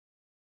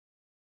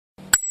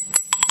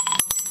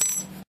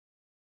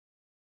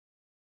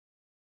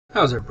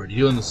How's everybody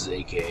doing? This is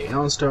aka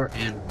Allenstar,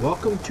 and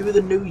welcome to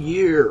the new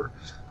year.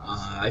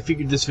 I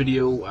figured this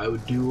video I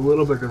would do a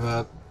little bit of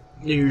a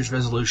New Year's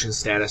resolution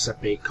status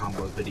update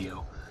combo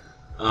video.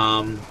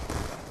 Kind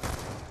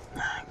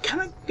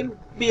of gonna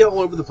be all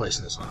over the place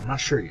in this one. I'm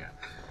not sure yet.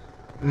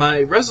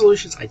 My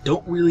resolutions, I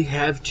don't really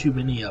have too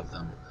many of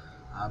them.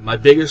 My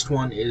biggest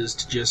one is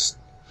to just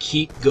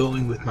keep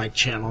going with my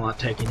channel, not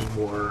take any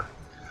more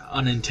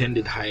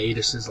unintended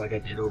hiatuses like I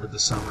did over the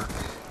summer.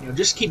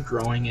 Just keep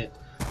growing it.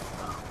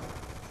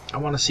 I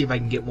want to see if I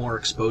can get more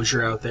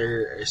exposure out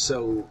there,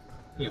 so,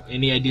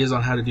 any ideas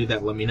on how to do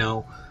that, let me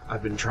know.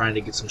 I've been trying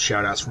to get some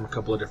shout-outs from a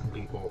couple of different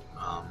people.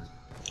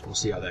 We'll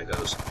see how that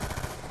goes.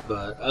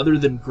 But other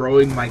than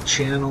growing my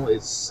channel,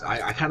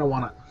 I kind of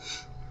want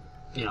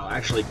to,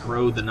 actually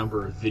grow the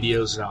number of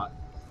videos,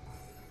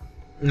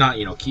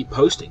 not keep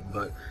posting,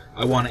 but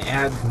I want to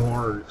add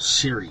more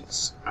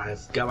series.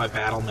 I've got my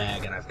Battle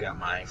Mag and I've got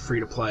my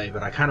Free-to-Play,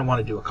 but I kind of want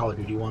to do a Call of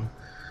Duty one.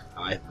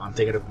 I'm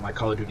thinking of my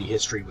Call of Duty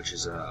history, which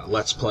is a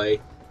Let's Play.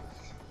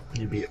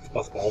 It'd be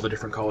of all the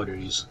different Call of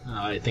Duties.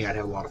 I think I'd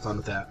have a lot of fun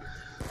with that.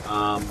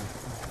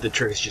 The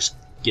trick is just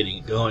getting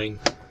it going.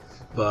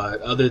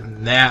 But other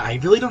than that, I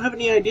really don't have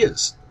any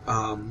ideas.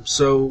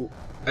 So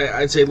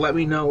I'd say let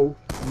me know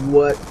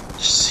what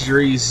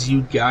series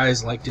you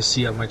guys like to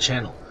see on my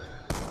channel.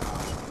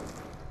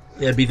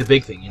 That'd be the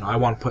big thing. I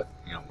want to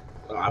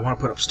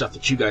put up stuff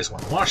that you guys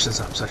want to watch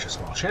since I'm such a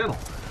small channel.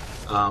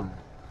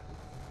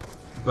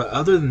 But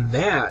other than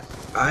that,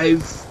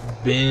 I've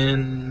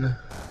been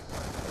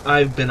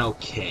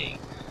okay.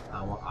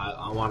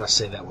 I want to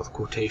say that with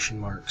quotation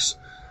marks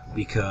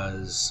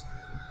because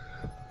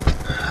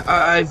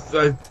I've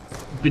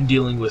been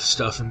dealing with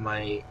stuff and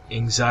my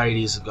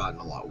anxieties have gotten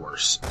a lot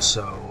worse.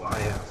 So I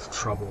have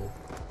trouble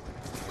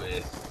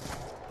with.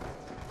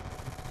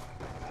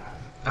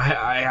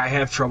 I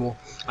have trouble.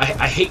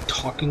 I hate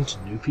talking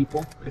to new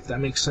people, if that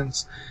makes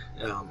sense.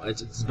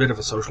 It's a bit of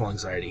a social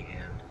anxiety,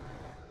 and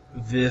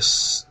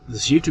this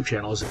YouTube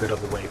channel is a bit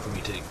of a way for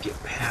me to get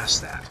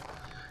past that,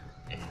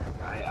 and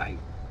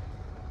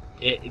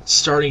it's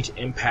starting to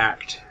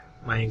impact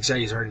my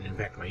anxiety. Is starting to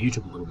impact my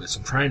YouTube a little bit, so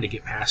I'm trying to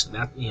get past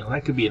that.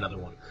 That could be another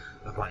one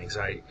of my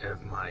anxiety,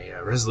 of my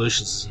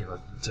resolutions.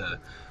 To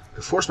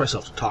force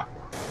myself to talk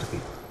more to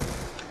people,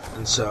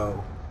 and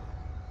so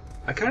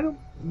I kind of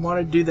want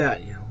to do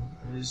that.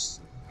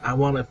 I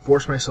want to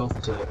force myself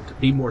to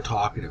be more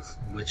talkative,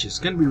 which is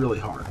going to be really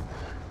hard.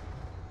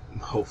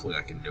 Hopefully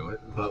I can do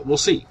it, but we'll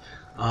see.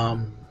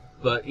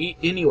 But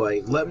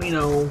anyway, let me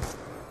know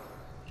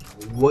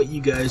what you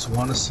guys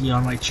want to see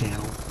on my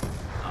channel.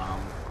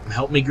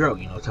 Help me grow.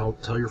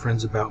 Tell your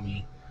friends about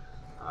me.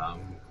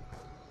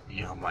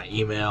 My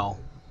email,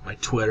 my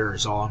Twitter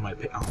is all on my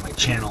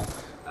channel.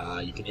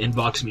 You can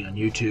inbox me on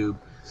YouTube.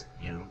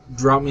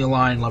 Drop me a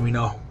line. Let me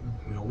know.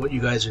 What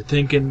you guys are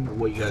thinking,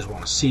 what you guys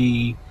want to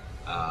see,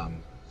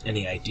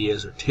 any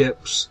ideas or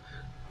tips.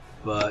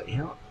 But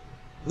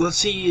let's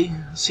see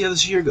how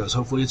this year goes.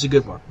 Hopefully it's a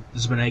good one.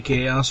 This has been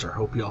aka Allenstar.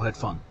 Hope you all had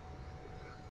fun.